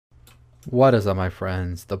What is up, my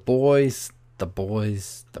friends? The boys.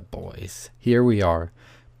 Here we are,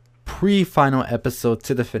 pre-final episode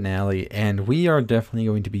to the finale, and we are definitely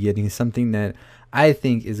going to be getting something that I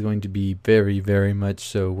think is going to be very, very much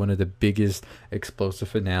so one of the biggest explosive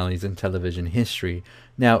finales in television history.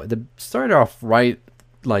 Now, the started off right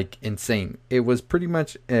like insane. It was pretty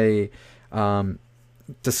much a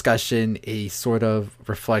discussion, a sort of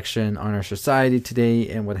reflection on our society today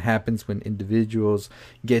and what happens when individuals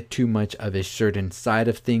get too much of a certain side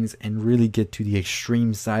of things and really get to the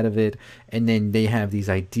extreme side of it. And then they have these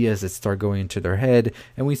ideas that start going into their head.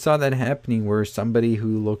 And we saw that happening where somebody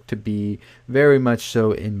who looked to be very much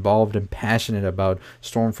so involved and passionate about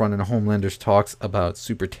Stormfront and Homelander's talks about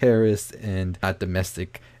super terrorists and not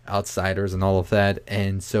domestic outsiders and all of that.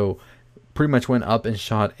 And so pretty much went up and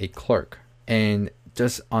shot a clerk. And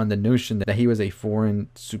just on the notion that he was a foreign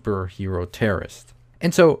superhero terrorist.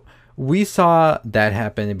 And so we saw that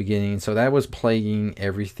happen in the beginning. So that was plaguing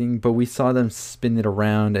everything. But we saw them spin it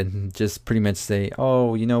around and just pretty much say,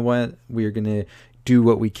 oh, you know what? We're going to do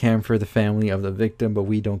what we can for the family of the victim, but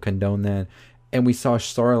we don't condone that. And we saw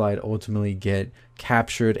Starlight ultimately get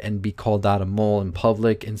captured and be called out a mole in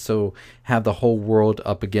public. And so have the whole world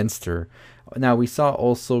up against her. Now, we saw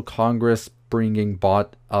also Congress bringing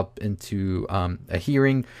Bot up into a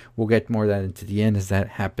hearing. We'll get more of that into the end as that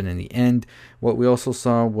happened in the end. What we also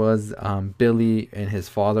saw was Billy and his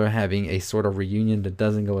father having a sort of reunion that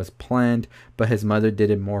doesn't go as planned, but his mother did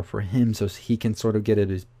it more for him so he can sort of get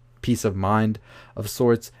his peace of mind of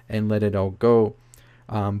sorts and let it all go.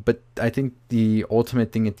 But I think the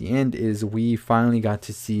ultimate thing at the end is we finally got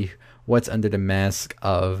to see what's under the mask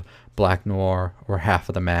of Black Noir, or half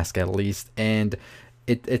of the mask at least. And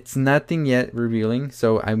it's nothing yet revealing,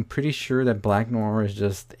 so I'm pretty sure that Black Noir is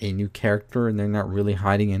just a new character and they're not really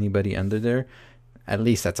hiding anybody under there. At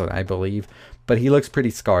least that's what I believe. But he looks pretty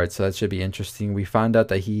scarred, so that should be interesting. We found out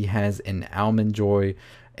that he has an almond joy,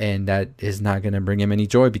 and that is not going to bring him any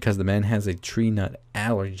joy because the man has a tree nut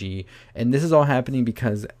allergy. And this is all happening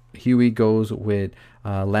because Huey goes with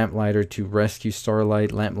Lamplighter to rescue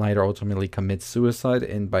Starlight. Lamplighter ultimately commits suicide,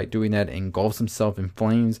 and by doing that engulfs himself in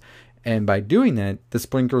flames. And by doing that, the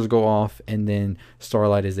sprinklers go off, and then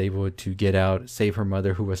Starlight is able to get out, save her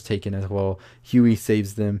mother, who was taken as well. Huey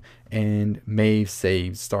saves them, and Maeve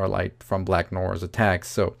saves Starlight from Black Noir's attacks.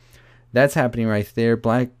 So that's happening right there.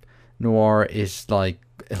 Black Noir is like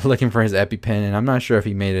looking for his EpiPen, and I'm not sure if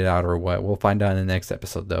he made it out or what. We'll find out in the next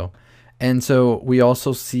episode, though. And so we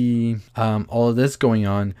also see all of this going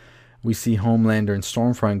on. We see Homelander and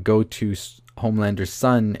Stormfront go to Homelander's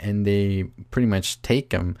son, and they pretty much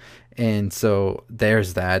take him. And so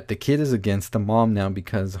there's that. The kid is against the mom now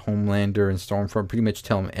because Homelander and Stormfront pretty much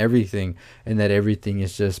tell him everything, and that everything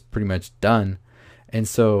is just pretty much done. And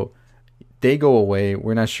so they go away.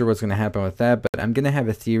 We're not sure what's going to happen with that, but I'm going to have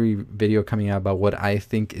a theory video coming out about what I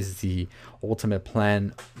think is the ultimate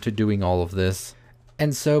plan to doing all of this.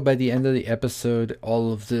 And so by the end of the episode,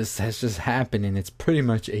 all of this has just happened, and it's pretty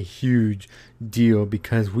much a huge deal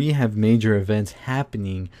because we have major events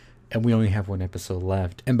happening and we only have one episode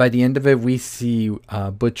left. And by the end of it, we see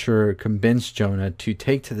Butcher convince Jonah to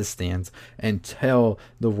take to the stands and tell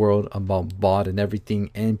the world about Bot and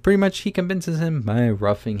everything. And pretty much he convinces him by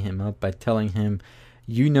roughing him up, by telling him,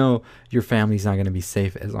 you know, your family's not going to be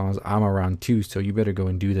safe as long as I'm around too, so you better go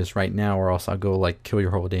and do this right now, or else I'll go like kill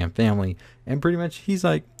your whole damn family. And pretty much he's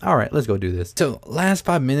like, all right, let's go do this. So last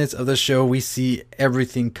 5 minutes of the show, we see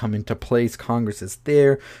everything come into place. Congress is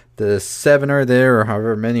there, the 7 are there, or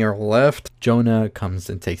however many are left. Jonah comes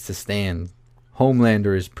and takes the stand.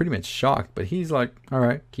 Homelander is pretty much shocked, but he's like, all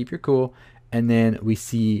right, keep your cool. And then we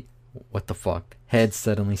see, what the fuck, heads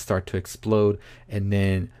suddenly start to explode, and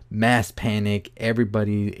then mass panic.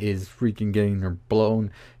 Everybody is freaking getting their blown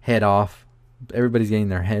head off. Everybody's getting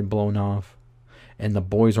their head blown off, and the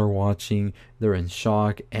boys are watching. They're in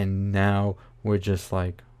shock, and now we're just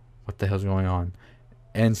like, what the hell's going on?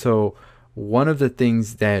 And so one of the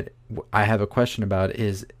things that I have a question about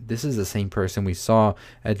is, this is the same person we saw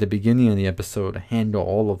at the beginning of the episode handle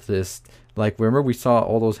all of this. Like, remember we saw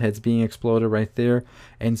all those heads being exploded right there?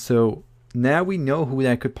 And so now we know who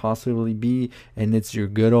that could possibly be, and it's your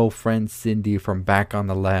good old friend Cindy from Back on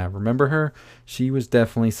the Lab. Remember her? She was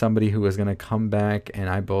definitely somebody who was going to come back, and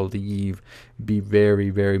I believe be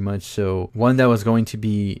very, very much so one that was going to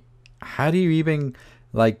be, how do you even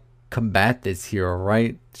like combat this hero,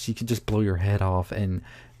 right? She could just blow your head off and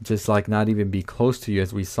just like not even be close to you,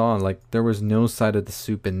 as we saw. Like, there was no side of the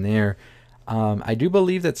soup in there. I do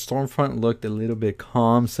believe that Stormfront looked a little bit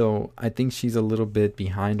calm, so I think she's a little bit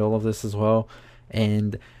behind all of this as well.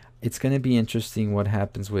 And it's going to be interesting what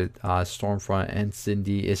happens with Stormfront and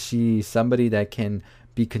Cindy. Is she somebody that can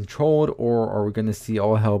be controlled, or are we going to see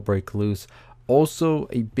all hell break loose? Also,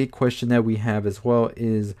 a big question that we have as well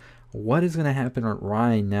is what is going to happen with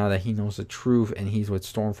Ryan now that he knows the truth and he's with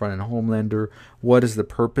Stormfront and Homelander? What is the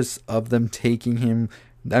purpose of them taking him?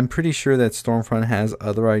 I'm pretty sure that Stormfront has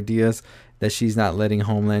other ideas that she's not letting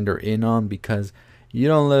Homelander in on, because you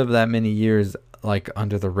don't live that many years like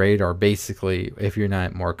under the radar basically if you're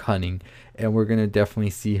not more cunning. And we're going to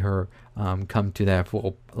definitely see her come to that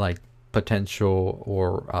full like potential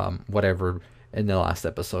or whatever in the last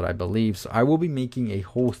episode, I believe. So I will be making a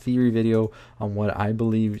whole theory video on what I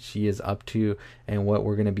believe she is up to and what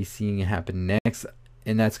we're going to be seeing happen next,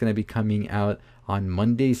 and that's going to be coming out on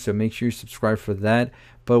Monday, so make sure you subscribe for that.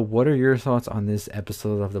 But what are your thoughts on this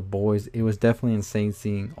episode of The Boys? It was definitely insane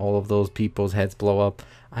seeing all of those people's heads blow up.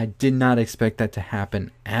 I did not expect that to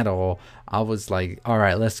happen at all. I was like, all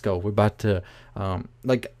right, let's go. We're about to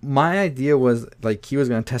like, my idea was like he was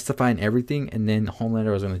going to testify and everything, and then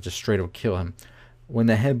Homelander was going to just straight up kill him. When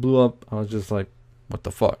the head blew up, I was just like, what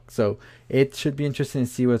the fuck? So it should be interesting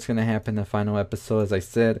to see what's going to happen in the final episode. As I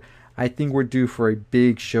said, I think we're due for a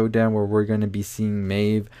big showdown where we're going to be seeing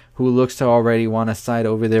Maeve, who looks to already want to side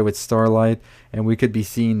over there with Starlight, and we could be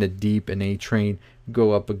seeing the Deep and A-Train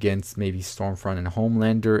go up against maybe Stormfront and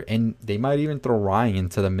Homelander, and they might even throw Ryan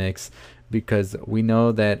into the mix, because we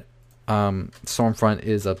know that Stormfront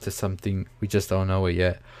is up to something. We just don't know it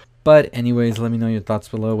yet. But anyways, let me know your thoughts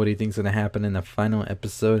below. What do you think is going to happen in the final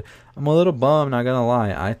episode? I'm a little bummed, not going to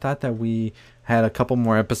lie. I thought that we had a couple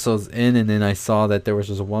more episodes in, and then I saw that there was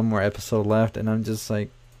just one more episode left, and I'm just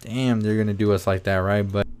like, damn, they're going to do us like that, right?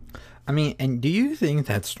 But I mean, and do you think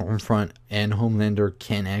that Stormfront and Homelander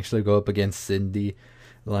can actually go up against Cindy?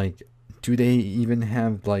 Like, do they even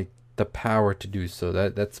have like the power to do so?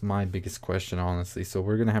 That's my biggest question, honestly. So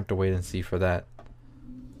we're going to have to wait and see for that.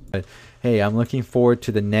 But hey, I'm looking forward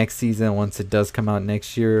to the next season once it does come out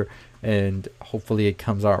next year, and hopefully it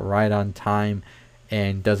comes out right on time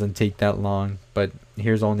and doesn't take that long. But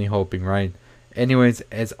here's only hoping, right? Anyways,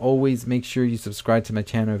 as always, make sure you subscribe to my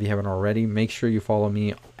channel if you haven't already. Make sure you follow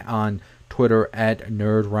me on Twitter at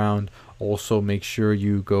NerdRound. Also, make sure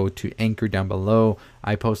you go to Anchor down below.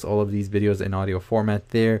 I post all of these videos in audio format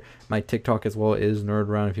there. My TikTok as well is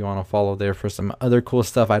NerdRound if you want to follow there for some other cool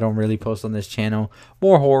stuff I don't really post on this channel.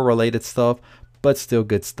 More horror related stuff, but still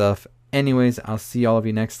good stuff. Anyways, I'll see all of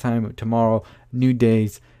you next time. Tomorrow, New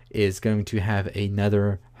Days is going to have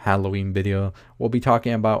another Halloween video. We'll be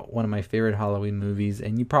talking about one of my favorite Halloween movies,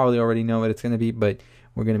 and you probably already know what it's going to be, but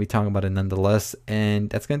we're going to be talking about it nonetheless. And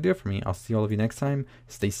that's going to do it for me. I'll see all of you next time.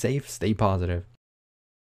 Stay safe, stay positive.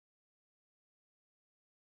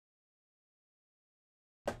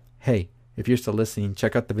 Hey, if you're still listening,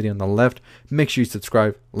 check out the video on the left. Make sure you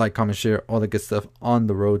subscribe, like, comment, share, all the good stuff on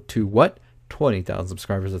the road to what? 20,000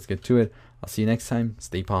 subscribers. Let's get to it. I'll see you next time.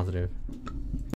 Stay positive.